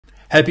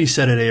Happy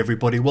Saturday,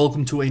 everybody.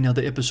 Welcome to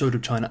another episode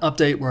of China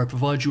Update, where I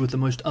provide you with the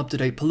most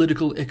up-to-date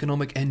political,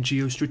 economic, and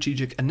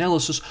geostrategic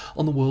analysis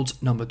on the world's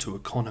 #2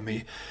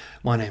 economy.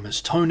 My name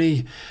is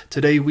Tony.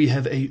 Today we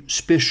have a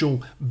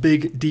special,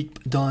 big,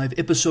 deep dive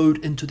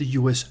episode into the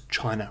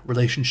US-China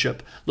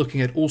relationship, looking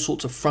at all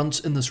sorts of fronts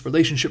in this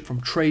relationship, from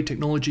trade,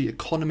 technology,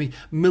 economy,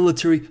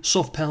 military,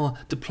 soft power,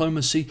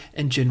 diplomacy,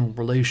 and general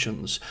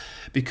relations.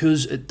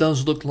 Because it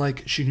does look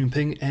like Xi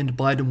Jinping and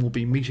Biden will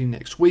be meeting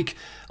next week,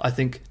 I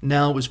think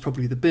now is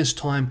probably the best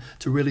time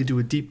to really do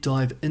a deep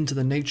dive into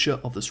the nature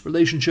of this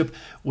relationship,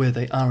 where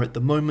they are at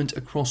the moment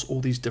across all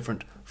these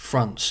different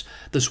fronts.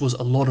 This was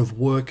a lot of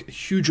work, a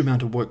huge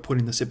amount of work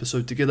putting this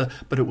episode together,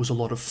 but it was a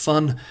lot of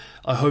fun.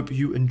 I hope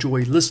you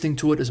enjoy listening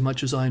to it as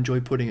much as I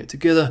enjoy putting it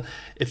together.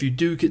 If you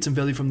do get some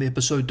value from the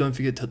episode, don't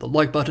forget to hit the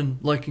like button.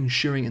 Liking,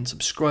 sharing, and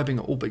subscribing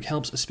are all big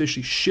helps,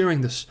 especially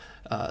sharing this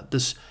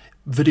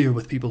video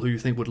with people who you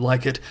think would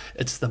like it.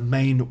 It's the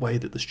main way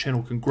that this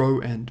channel can grow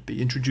and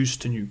be introduced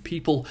to new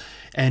people.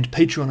 And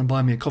Patreon and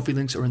Buy Me a Coffee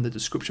links are in the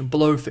description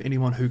below for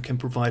anyone who can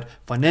provide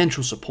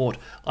financial support.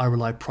 I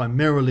rely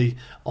primarily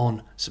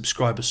on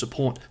subscriber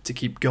support to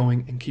keep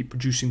going and keep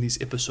producing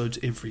these episodes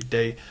every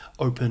day,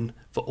 open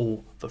for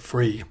all for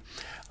free.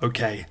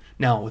 Okay,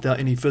 now without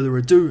any further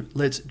ado,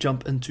 let's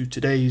jump into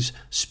today's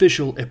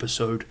special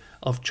episode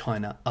of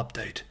China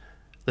Update.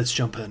 Let's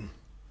jump in.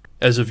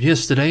 As of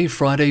yesterday,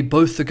 Friday,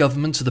 both the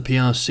governments of the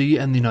PRC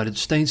and the United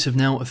States have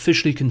now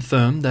officially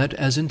confirmed that,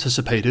 as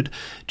anticipated,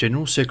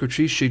 General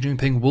Secretary Xi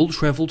Jinping will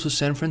travel to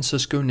San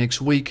Francisco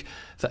next week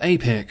for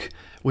APEC,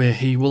 where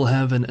he will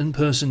have an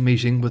in-person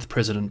meeting with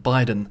President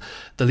Biden,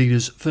 the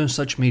leaders' first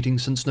such meeting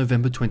since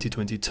November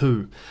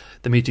 2022.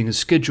 The meeting is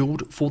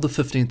scheduled for the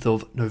 15th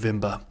of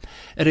November.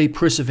 At a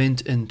press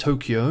event in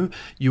Tokyo,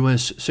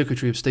 U.S.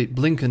 Secretary of State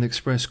Blinken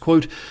expressed,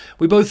 quote,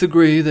 "We both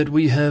agree that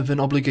we have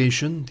an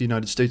obligation, the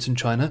United States and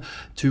China,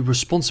 to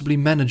responsibly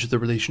manage the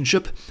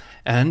relationship,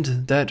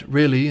 and that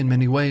really, in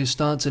many ways,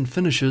 starts and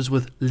finishes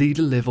with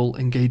leader-level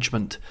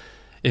engagement,"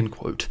 end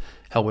quote.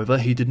 However,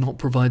 he did not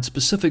provide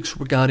specifics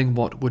regarding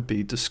what would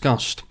be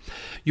discussed.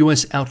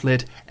 U.S.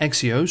 outlet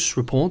Axios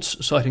reports,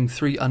 citing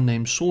 3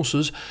 unnamed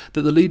sources,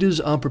 that the leaders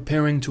are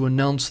preparing to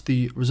announce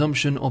the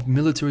resumption of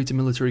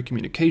military-to-military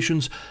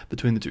communications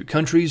between the two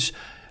countries.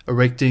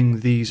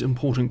 Erecting these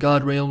important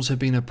guardrails have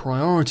been a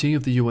priority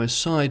of the U.S.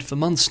 side for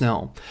months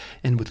now,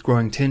 and with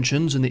growing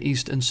tensions in the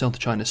East and South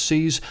China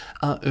Seas,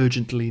 are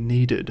urgently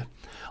needed.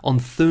 On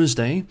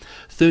Thursday,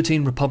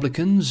 13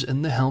 Republicans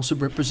in the House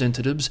of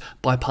Representatives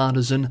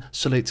Bipartisan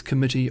Select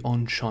Committee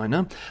on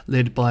China,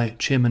 led by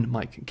Chairman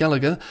Mike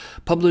Gallagher,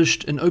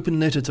 published an open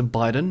letter to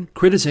Biden,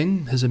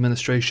 crediting his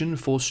administration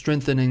for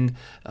strengthening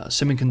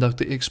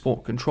semiconductor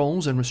export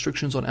controls and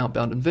restrictions on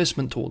outbound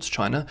investment towards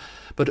China,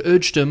 but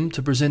urged him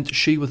to present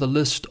Xi with a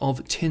list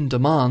of 10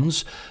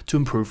 demands to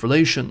improve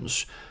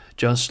relations,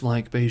 just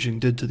like Beijing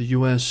did to the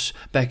US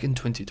back in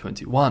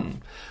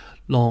 2021.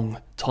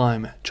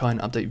 Long-time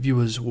China Update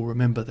viewers will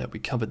remember that we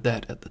covered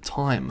that at the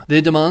time.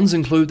 Their demands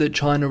include that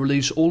China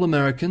release all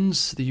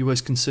Americans the US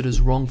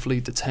considers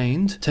wrongfully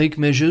detained, take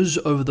measures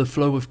over the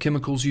flow of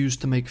chemicals used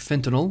to make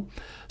fentanyl,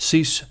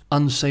 cease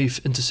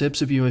unsafe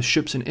intercepts of US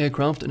ships and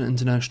aircraft in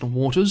international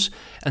waters,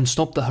 and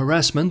stop the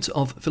harassment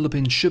of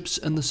Philippine ships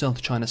in the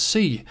South China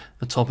Sea,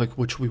 a topic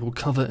which we will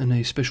cover in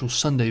a special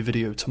Sunday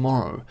video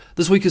tomorrow.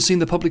 This week has seen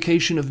the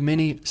publication of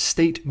many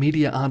state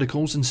media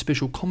articles and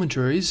special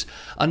commentaries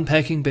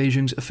unpacking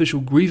Beijing's official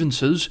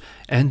grievances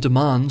and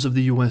demands of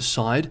the US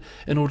side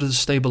in order to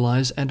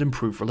stabilize and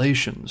improve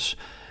relations.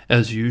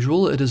 As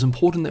usual, it is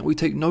important that we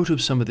take note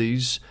of some of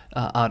these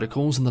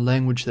articles and the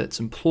language that's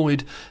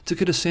employed to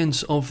get a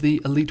sense of the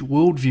elite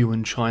worldview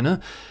in China,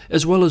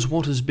 as well as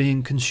what is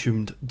being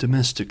consumed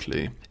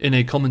domestically. In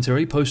a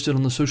commentary posted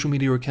on the social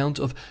media account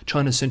of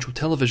China Central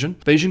Television,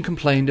 Beijing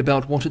complained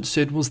about what it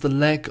said was the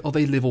lack of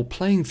a level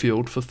playing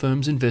field for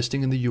firms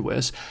investing in the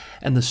US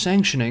and the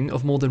sanctioning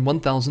of more than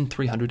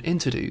 1,300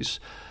 entities.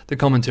 The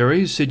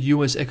commentary said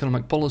US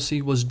economic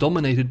policy was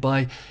dominated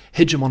by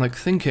hegemonic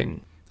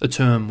thinking, a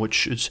term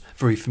which is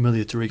very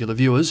familiar to regular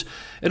viewers.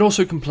 It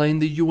also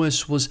complained the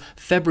US was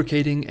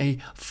fabricating a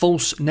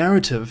false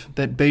narrative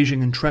that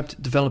Beijing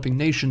entrapped developing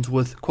nations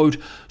with, quote,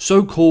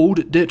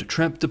 so-called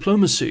debt-trap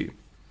diplomacy,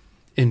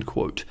 end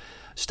quote.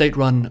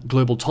 State-run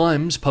Global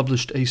Times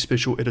published a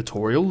special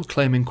editorial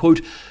claiming, quote,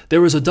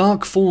 there is a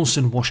dark force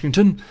in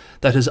Washington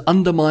that is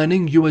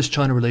undermining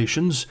US-China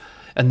relations,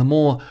 and the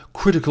more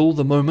critical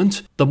the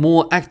moment, the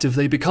more active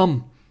they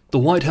become. The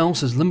White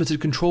House has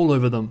limited control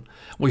over them.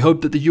 We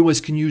hope that the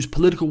US can use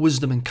political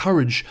wisdom and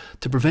courage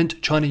to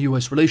prevent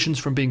China-US relations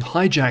from being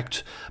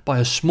hijacked by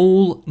a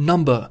small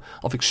number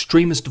of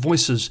extremist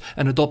voices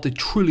and adopt a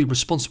truly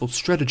responsible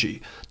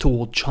strategy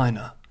toward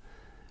China.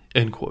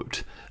 End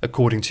quote.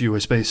 According to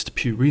US-based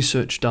Pew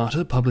Research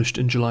data published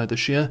in July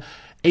this year,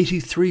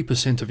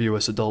 83% of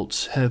US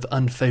adults have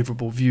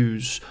unfavorable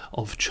views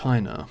of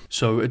China,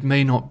 so it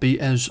may not be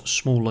as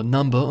small a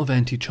number of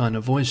anti-China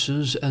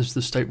voices as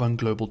the state-run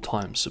Global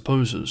Times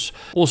supposes.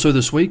 Also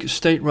this week,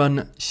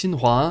 state-run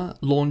Xinhua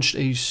launched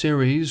a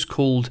series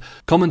called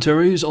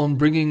Commentaries on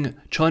Bringing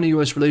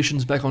China-US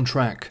Relations Back on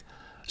Track.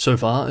 So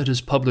far, it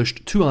has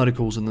published 2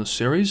 articles in this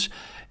series,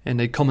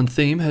 and a common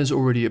theme has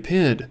already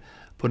appeared,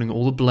 putting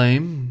all the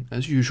blame,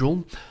 as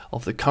usual,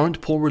 of the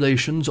current poor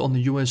relations on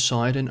the US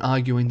side and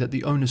arguing that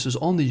the onus is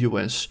on the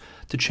US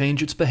to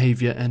change its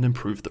behavior and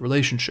improve the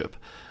relationship.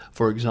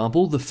 For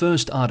example, the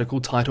first article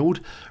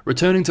titled,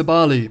 Returning to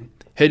Bali,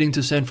 Heading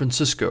to San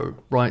Francisco,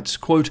 writes,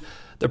 quote,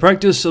 The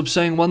practice of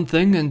saying one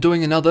thing and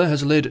doing another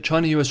has led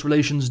China-US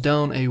relations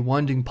down a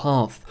winding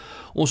path,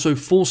 also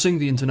forcing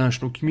the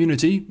international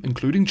community,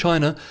 including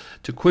China,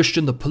 to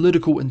question the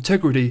political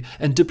integrity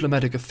and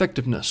diplomatic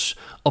effectiveness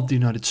of the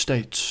United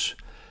States.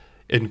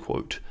 End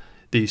quote.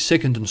 The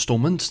second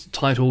installment,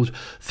 titled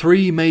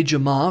 3 Major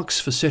Marks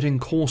for Setting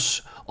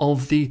Course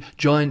of the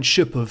Giant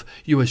Ship of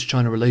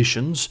US-China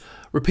Relations,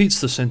 repeats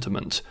the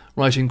sentiment,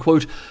 writing,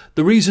 quote,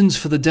 The reasons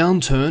for the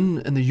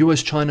downturn in the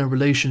US-China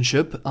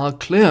relationship are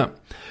clear,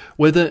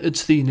 whether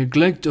it's the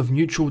neglect of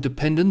mutual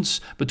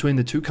dependence between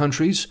the two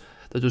countries,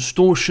 the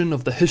distortion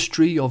of the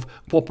history of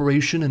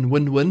cooperation and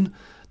win-win,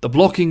 the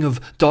blocking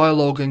of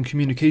dialogue and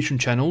communication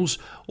channels,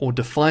 or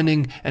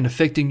defining and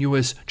affecting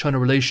US-China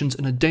relations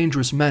in a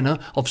dangerous manner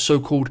of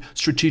so-called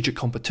strategic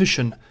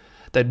competition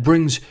that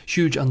brings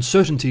huge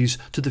uncertainties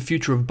to the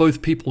future of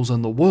both peoples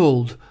and the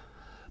world.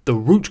 The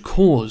root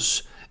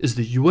cause is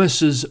the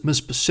US's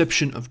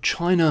misperception of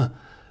China,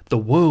 the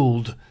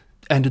world,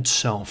 and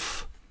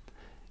itself.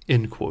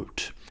 End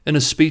quote. In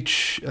a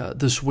speech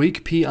this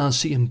week,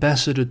 PRC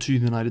Ambassador to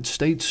the United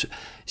States,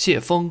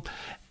 Xie Feng,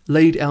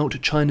 laid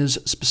out China's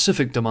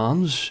specific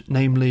demands,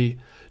 namely,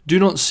 do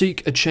not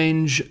seek a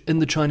change in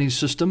the Chinese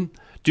system,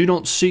 do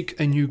not seek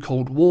a new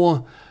Cold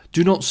War,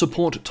 do not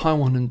support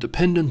Taiwan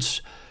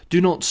independence,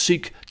 do not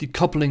seek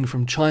decoupling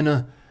from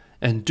China,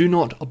 and do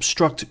not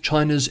obstruct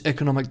China's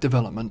economic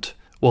development.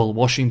 While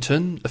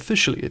Washington,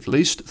 officially at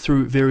least,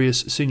 through various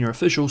senior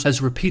officials,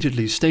 has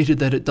repeatedly stated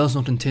that it does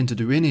not intend to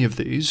do any of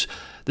these,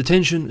 the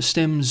tension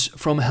stems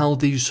from how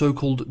these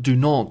so-called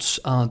do-nots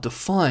are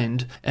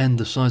defined and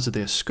the size of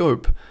their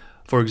scope.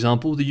 For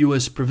example, the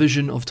US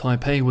provision of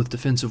Taipei with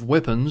defensive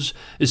weapons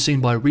is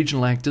seen by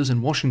regional actors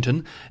in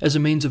Washington as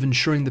a means of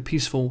ensuring the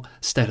peaceful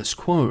status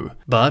quo,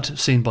 but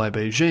seen by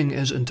Beijing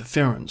as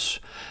interference.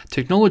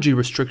 Technology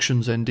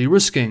restrictions and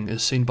de-risking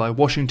is seen by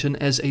Washington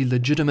as a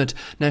legitimate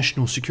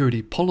national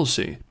security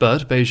policy,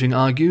 but Beijing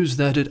argues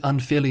that it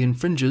unfairly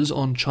infringes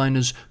on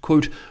China's,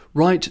 quote,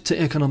 right to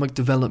economic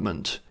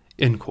development.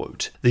 End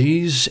quote.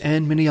 These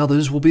and many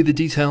others will be the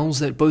details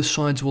that both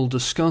sides will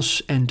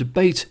discuss and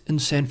debate in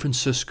San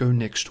Francisco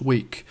next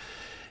week,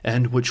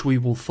 and which we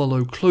will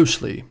follow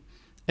closely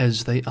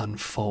as they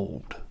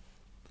unfold.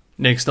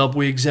 Next up,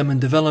 we examine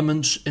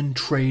developments in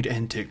trade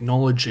and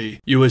technology.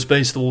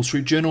 US-based The Wall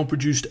Street Journal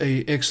produced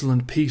an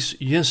excellent piece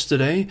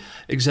yesterday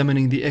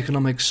examining the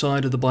economic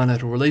side of the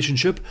bilateral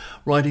relationship,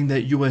 writing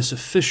that US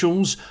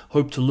officials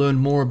hope to learn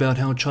more about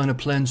how China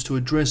plans to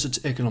address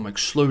its economic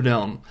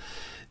slowdown.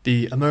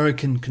 The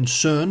American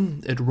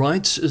concern, it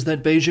writes, is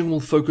that Beijing will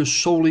focus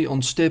solely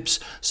on steps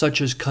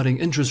such as cutting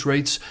interest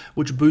rates,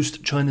 which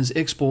boost China's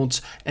exports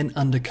and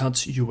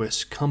undercuts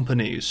US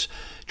companies.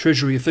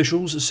 Treasury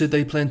officials said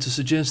they plan to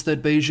suggest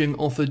that Beijing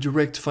offer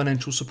direct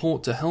financial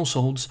support to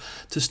households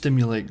to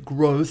stimulate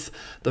growth,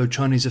 though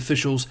Chinese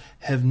officials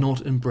have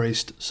not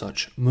embraced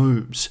such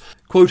moves.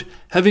 Quote,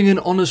 having an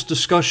honest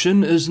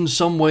discussion is in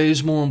some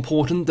ways more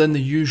important than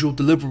the usual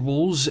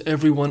deliverables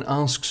everyone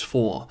asks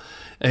for.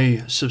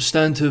 A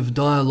substantive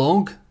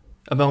dialogue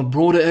about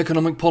broader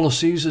economic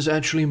policies is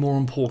actually more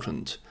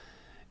important.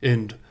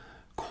 End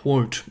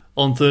quote.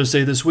 On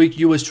Thursday this week,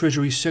 U.S.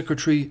 Treasury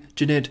Secretary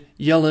Janet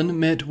Yellen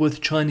met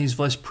with Chinese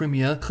Vice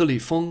Premier He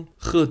Lifeng.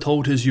 He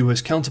told his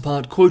U.S.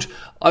 counterpart, quote,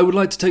 I would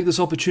like to take this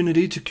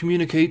opportunity to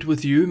communicate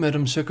with you,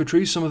 Madam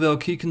Secretary, some of our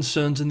key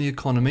concerns in the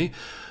economy,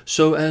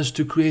 so as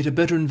to create a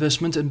better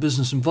investment and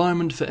business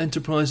environment for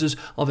enterprises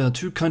of our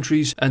two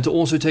countries and to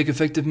also take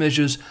effective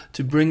measures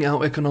to bring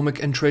our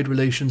economic and trade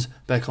relations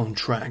back on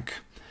track.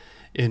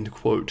 End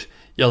quote.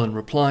 Yellen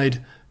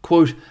replied,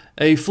 quote,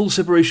 a full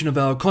separation of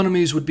our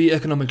economies would be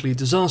economically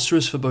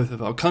disastrous for both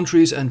of our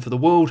countries and for the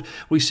world.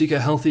 We seek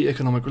a healthy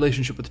economic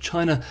relationship with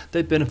China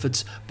that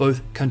benefits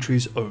both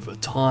countries over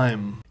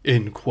time.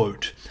 End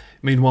quote.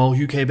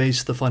 Meanwhile,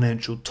 UK-based The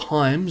Financial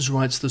Times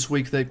writes this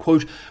week that,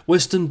 quote,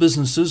 Western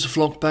businesses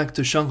flocked back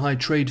to Shanghai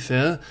Trade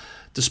Fair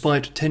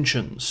despite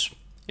tensions.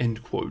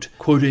 End quote.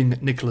 Quoting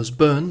Nicholas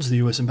Burns, the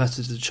US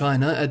ambassador to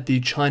China at the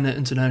China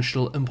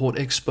International Import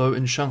Expo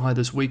in Shanghai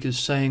this week, is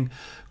saying,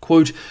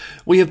 quote,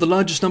 we have the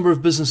largest number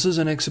of businesses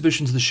and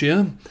exhibitions this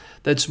year.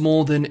 That's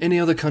more than any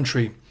other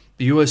country.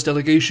 The US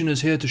delegation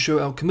is here to show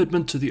our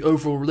commitment to the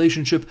overall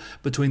relationship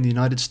between the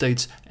United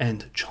States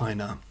and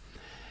China.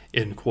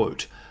 End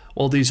quote.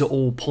 While these are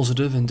all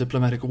positive and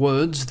diplomatic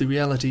words, the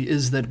reality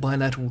is that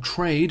bilateral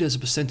trade as a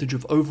percentage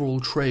of overall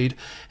trade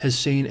has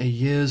seen a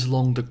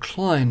years-long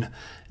decline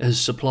as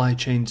supply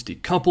chains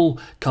decouple,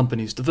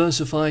 companies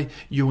diversify,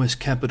 US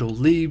capital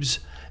leaves,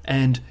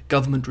 and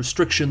government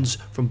restrictions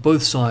from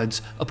both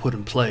sides are put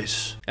in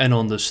place. And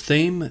on this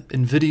theme,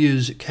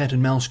 Nvidia's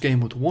cat-and-mouse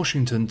game with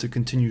Washington to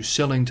continue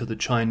selling to the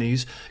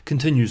Chinese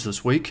continues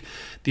this week.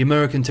 The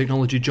American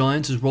technology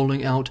giant is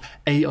rolling out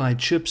AI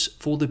chips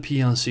for the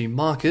PRC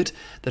market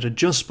that are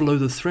just below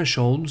the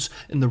thresholds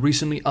in the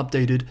recently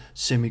updated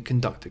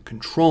semiconductor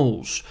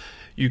controls.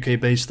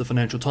 UK-based The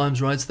Financial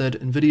Times writes that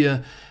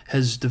Nvidia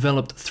has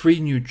developed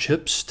 3 new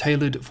chips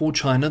tailored for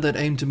China that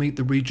aim to meet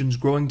the region's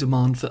growing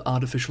demand for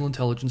artificial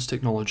intelligence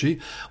technology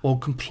while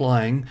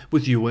complying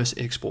with US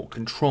export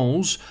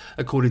controls,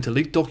 according to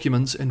leaked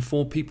documents and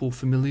 4 people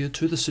familiar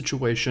to the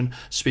situation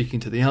speaking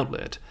to the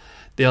outlet.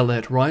 The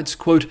outlet writes,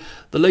 quote,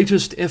 "The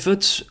latest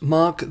efforts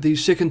mark the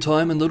second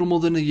time in little more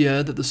than a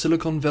year that the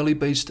Silicon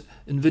Valley-based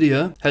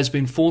Nvidia has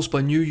been forced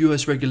by new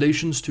US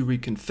regulations to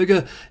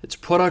reconfigure its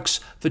products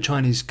for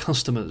Chinese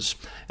customers,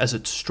 as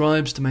it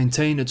strives to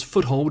maintain its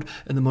foothold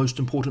in the most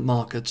important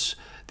markets.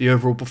 The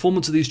overall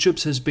performance of these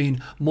chips has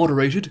been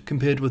moderated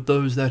compared with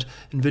those that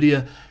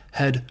Nvidia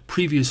had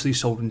previously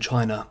sold in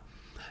China.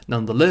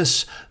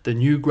 Nonetheless, the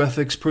new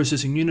graphics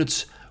processing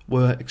units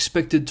were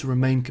expected to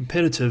remain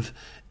competitive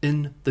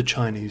in the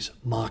Chinese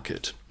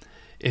market."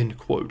 End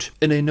quote.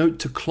 In a note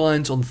to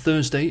clients on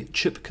Thursday,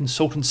 chip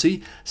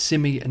consultancy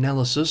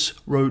Semi-Analysis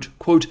wrote,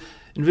 quote,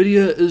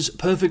 "Nvidia is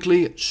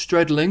perfectly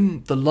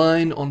straddling the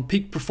line on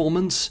peak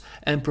performance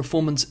and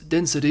performance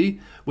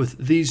density with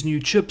these new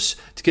chips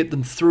to get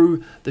them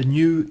through the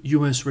new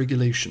US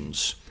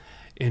regulations."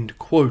 End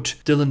quote.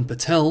 Dylan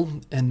Patel,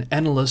 an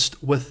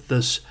analyst with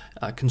this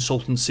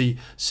consultancy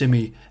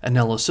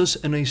Semi-Analysis,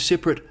 in a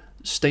separate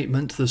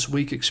statement this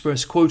week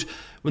expressed, quote,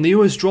 "When the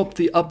US dropped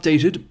the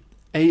updated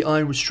AI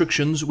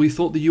restrictions, we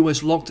thought the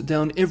US locked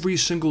down every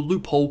single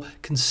loophole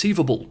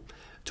conceivable.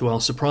 To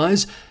our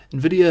surprise,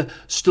 Nvidia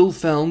still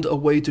found a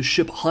way to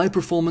ship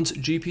high-performance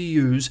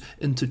GPUs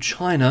into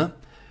China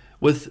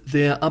with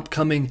their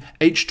upcoming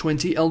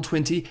H20,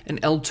 L20, and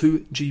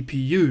L2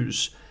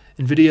 GPUs.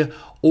 Nvidia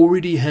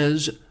already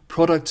has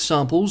product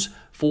samples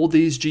for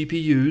these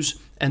GPUs,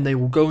 and they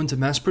will go into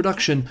mass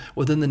production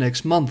within the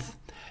next month,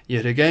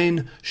 yet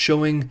again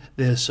showing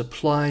their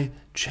supply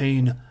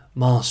chain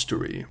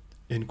mastery."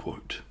 End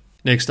quote.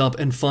 Next up,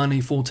 and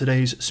finally for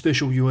today's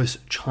special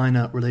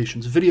US-China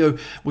relations video,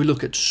 we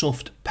look at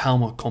soft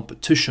power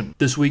competition.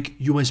 This week,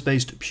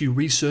 US-based Pew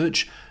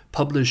Research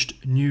published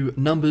new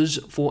numbers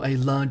for a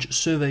large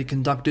survey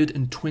conducted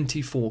in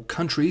 24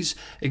 countries,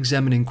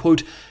 examining,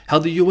 quote, "how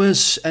the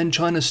US and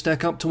China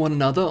stack up to one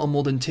another on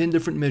more than 10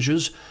 different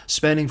measures,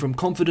 spanning from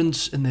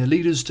confidence in their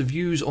leaders to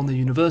views on their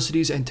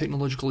universities and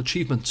technological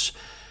achievements,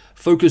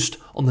 focused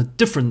on the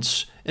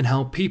difference in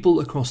how people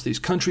across these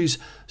countries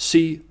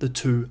see the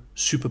two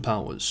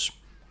superpowers."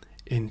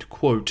 End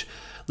quote.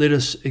 Let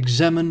us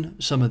examine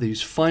some of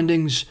these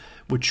findings,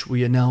 which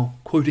we are now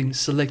quoting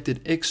selected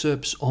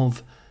excerpts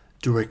of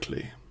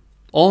directly.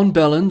 On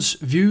balance,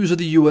 views of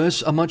the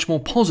US are much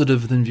more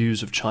positive than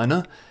views of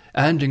China,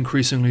 and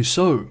increasingly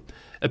so.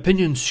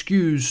 Opinion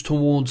skews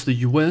towards the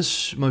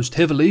US most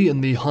heavily in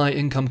the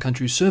high-income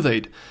countries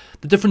surveyed.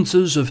 The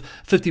differences of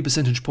 50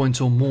 percentage points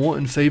or more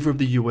in favor of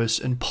the US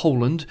in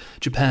Poland,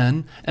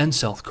 Japan, and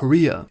South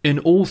Korea. In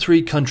all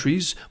 3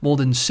 countries, more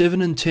than 7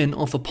 in 10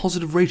 offer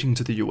positive rating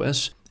to the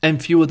US,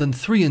 and fewer than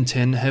 3 in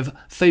 10 have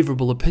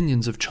favorable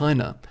opinions of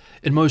China.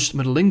 In most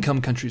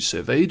middle-income countries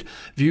surveyed,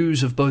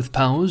 views of both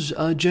powers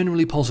are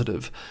generally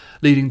positive,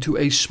 leading to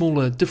a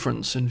smaller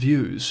difference in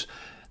views.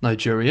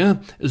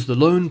 Nigeria is the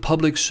lone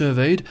public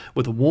surveyed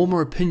with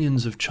warmer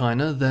opinions of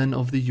China than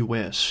of the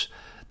US,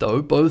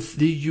 though both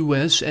the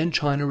US and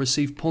China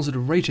receive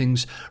positive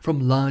ratings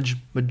from large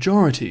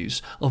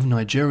majorities of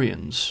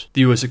Nigerians.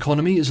 The US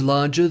economy is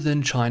larger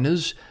than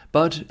China's,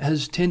 but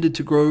has tended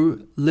to grow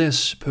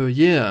less per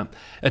year,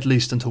 at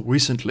least until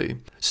recently.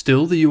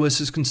 Still, the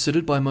US is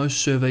considered by most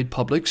surveyed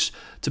publics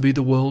to be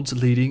the world's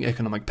leading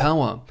economic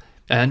power,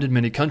 and in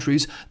many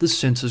countries, this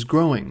sense is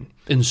growing.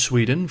 In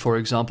Sweden, for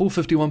example,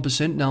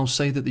 51% now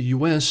say that the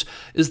US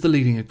is the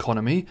leading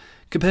economy,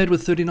 compared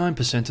with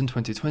 39% in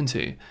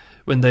 2020,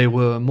 when they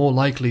were more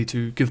likely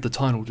to give the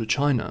title to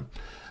China.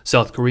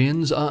 South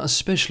Koreans are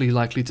especially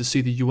likely to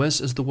see the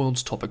US as the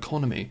world's top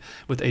economy,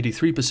 with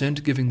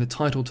 83% giving the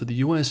title to the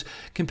US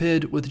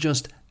compared with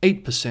just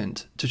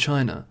 8% to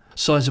China.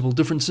 Sizable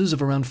differences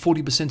of around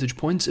 40 percentage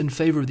points in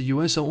favor of the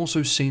US are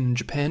also seen in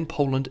Japan,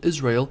 Poland,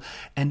 Israel,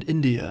 and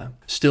India.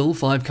 Still,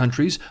 5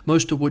 countries,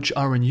 most of which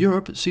are in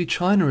Europe, see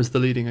China as the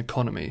leading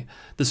economy.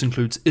 This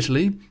includes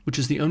Italy, which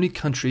is the only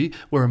country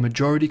where a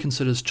majority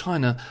considers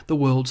China the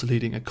world's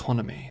leading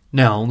economy.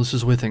 Now, this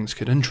is where things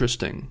get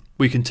interesting.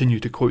 We continue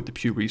to quote the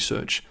Pew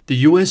Research. The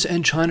US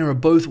and China are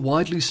both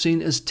widely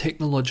seen as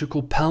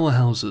technological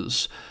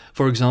powerhouses.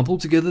 For example,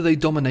 together they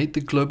dominate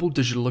the global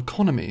digital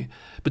economy.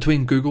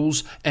 Between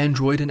Google's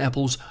Android and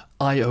Apple's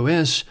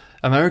iOS,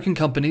 American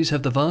companies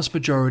have the vast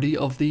majority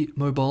of the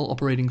mobile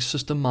operating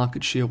system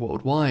market share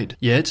worldwide,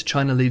 yet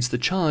China leads the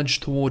charge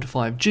toward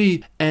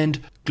 5G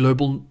and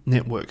global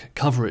network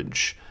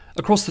coverage.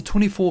 Across the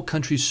 24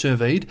 countries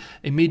surveyed,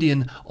 a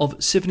median of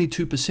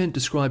 72%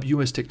 describe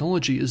US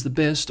technology as the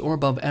best or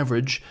above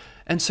average,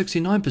 and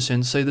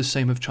 69% say the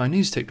same of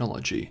Chinese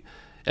technology.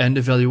 And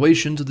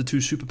evaluations of the two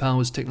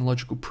superpowers'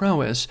 technological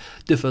prowess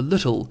differ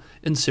little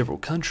in several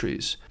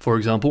countries. For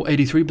example,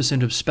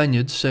 83% of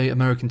Spaniards say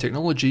American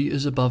technology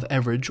is above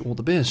average or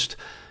the best,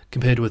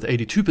 compared with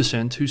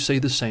 82% who say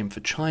the same for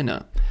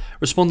China.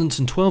 Respondents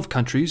in 12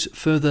 countries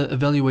further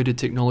evaluated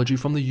technology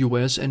from the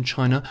US and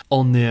China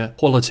on their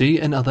quality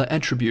and other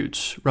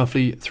attributes.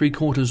 Roughly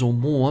three-quarters or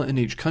more in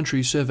each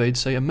country surveyed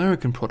say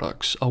American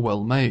products are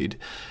well made.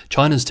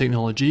 China's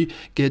technology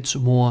gets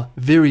more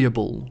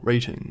variable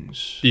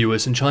ratings. The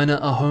US and China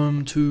are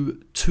home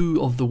to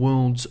two of the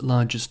world's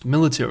largest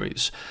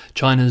militaries.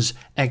 China's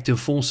active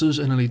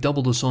forces are nearly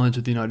double the size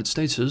of the United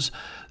States',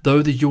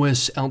 though the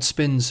US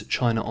outspends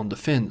China on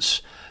defense.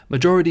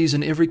 Majorities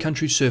in every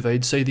country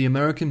surveyed say the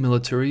American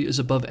military is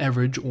above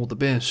average or the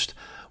best,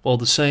 while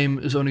the same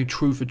is only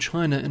true for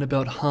China in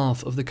about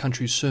half of the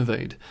countries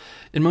surveyed.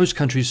 In most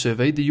countries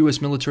surveyed, the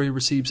US military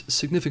receives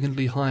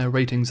significantly higher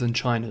ratings than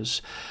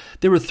China's.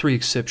 There are three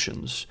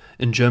exceptions: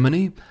 in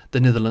Germany, the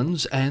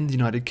Netherlands, and the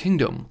United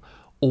Kingdom,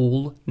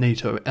 all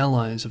NATO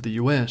allies of the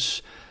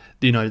US.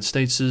 The United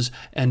States'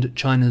 and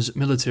China's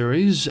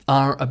militaries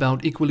are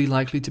about equally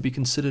likely to be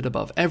considered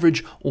above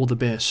average or the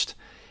best.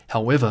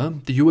 However,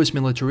 the US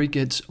military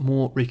gets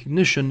more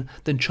recognition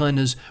than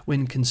China's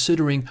when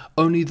considering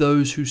only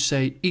those who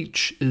say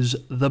each is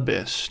the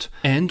best.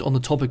 And on the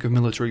topic of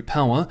military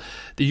power,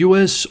 the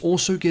US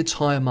also gets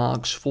higher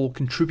marks for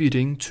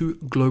contributing to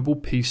global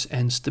peace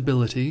and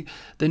stability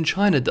than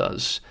China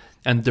does,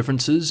 and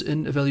differences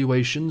in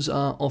evaluations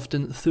are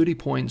often 30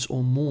 points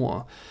or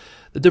more.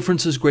 The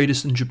difference is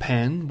greatest in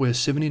Japan, where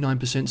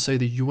 79% say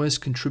the US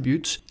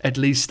contributes at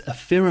least a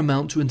fair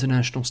amount to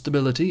international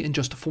stability, and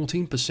just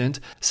 14%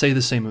 say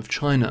the same of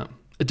China,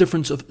 a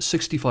difference of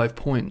 65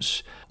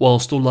 points. While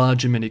still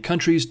large in many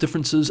countries,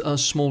 differences are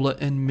smaller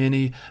in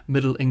many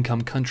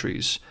middle-income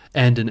countries.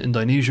 And in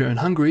Indonesia and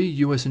Hungary,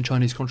 US and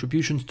Chinese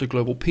contributions to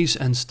global peace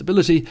and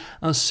stability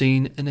are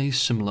seen in a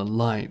similar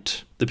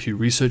light. The Pew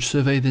Research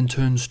survey then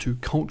turns to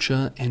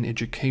culture and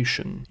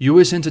education.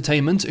 US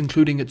entertainment,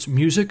 including its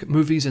music,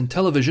 movies, and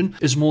television,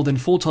 is more than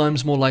 4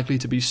 times more likely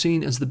to be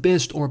seen as the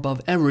best or above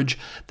average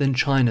than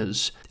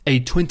China's, a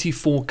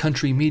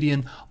 24-country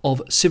median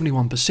of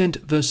 71%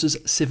 versus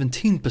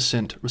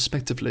 17%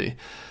 respectively.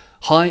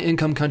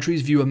 High-income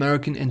countries view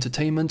American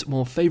entertainment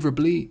more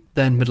favorably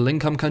than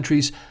middle-income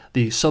countries.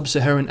 The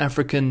sub-Saharan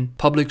African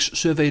publics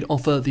surveyed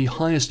offer the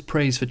highest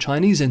praise for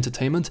Chinese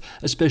entertainment,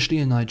 especially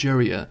in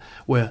Nigeria,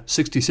 where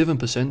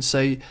 67%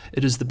 say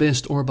it is the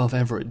best or above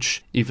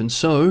average. Even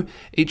so,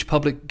 each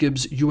public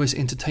gives US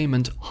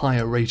entertainment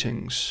higher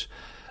ratings.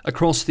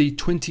 Across the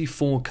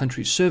 24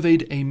 countries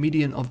surveyed, a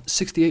median of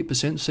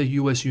 68% say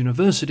US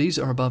universities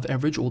are above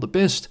average or the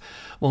best,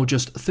 while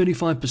just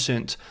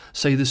 35%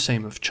 say the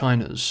same of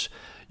China's.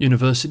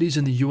 Universities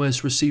in the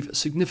US receive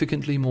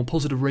significantly more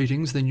positive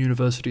ratings than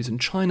universities in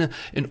China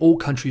in all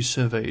countries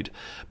surveyed.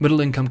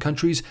 Middle-income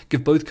countries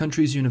give both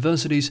countries'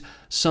 universities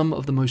some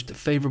of the most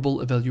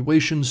favorable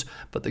evaluations,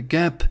 but the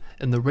gap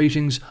in the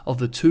ratings of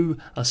the two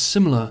are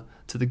similar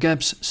to the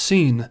gaps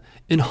seen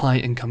in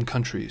high-income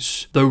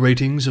countries. Though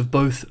ratings of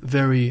both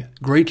vary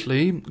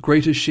greatly,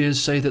 greater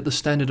shares say that the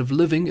standard of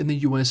living in the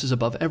US is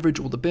above average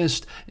or the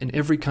best in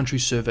every country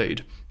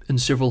surveyed. In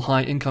several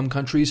high-income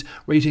countries,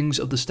 ratings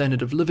of the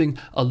standard of living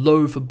are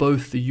low for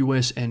both the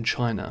US and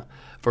China.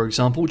 For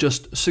example,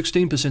 just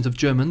 16% of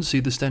Germans see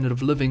the standard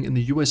of living in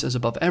the US as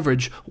above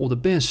average or the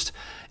best,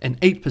 and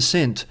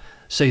 8%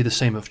 say the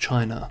same of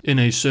China. In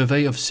a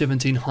survey of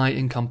 17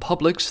 high-income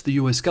publics, the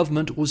US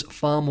government was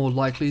far more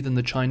likely than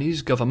the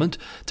Chinese government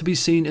to be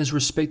seen as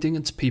respecting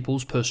its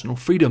people's personal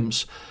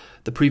freedoms.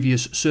 The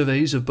previous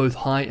surveys of both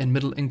high and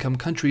middle-income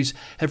countries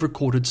have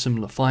recorded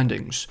similar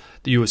findings.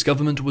 The US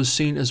government was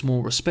seen as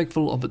more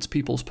respectful of its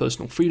people's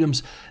personal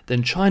freedoms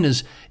than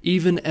China's,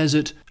 even as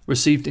it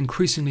received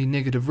increasingly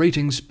negative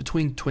ratings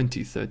between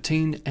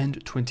 2013 and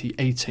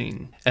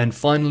 2018. And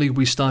finally,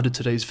 we started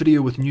today's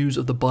video with news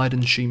of the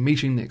Biden-Xi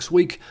meeting next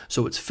week,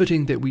 so it's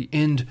fitting that we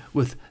end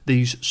with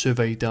these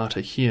survey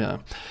data here.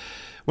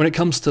 When it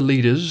comes to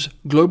leaders,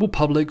 global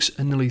publics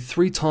are nearly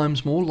 3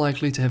 times more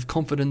likely to have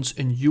confidence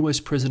in US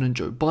President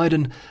Joe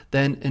Biden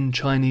than in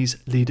Chinese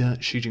leader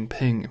Xi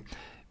Jinping.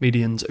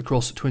 Medians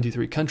across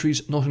 23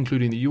 countries, not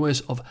including the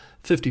US, of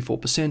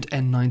 54%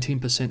 and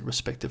 19%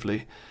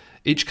 respectively.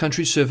 Each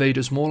country surveyed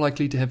is more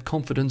likely to have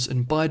confidence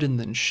in Biden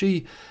than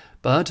Xi,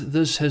 but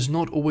this has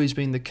not always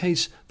been the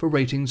case for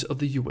ratings of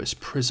the US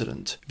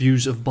president.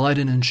 Views of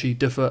Biden and Xi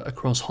differ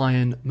across high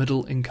and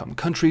middle-income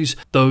countries.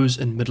 Those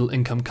in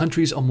middle-income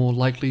countries are more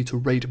likely to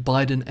rate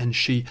Biden and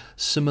Xi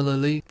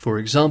similarly. For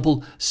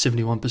example,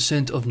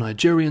 71% of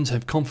Nigerians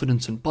have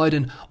confidence in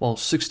Biden, while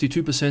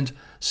 62%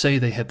 say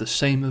they have the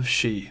same of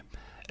Xi,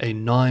 a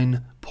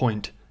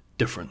 9-point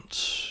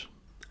different.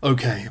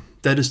 Okay,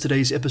 that is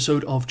today's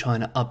episode of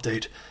China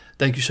Update.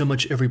 Thank you so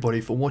much,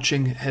 everybody, for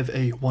watching. Have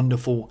a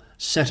wonderful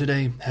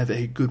Saturday. Have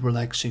a good,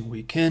 relaxing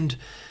weekend.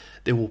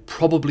 There will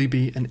probably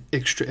be an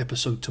extra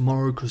episode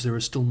tomorrow because there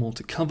is still more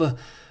to cover.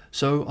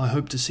 So I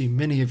hope to see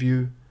many of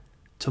you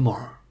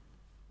tomorrow.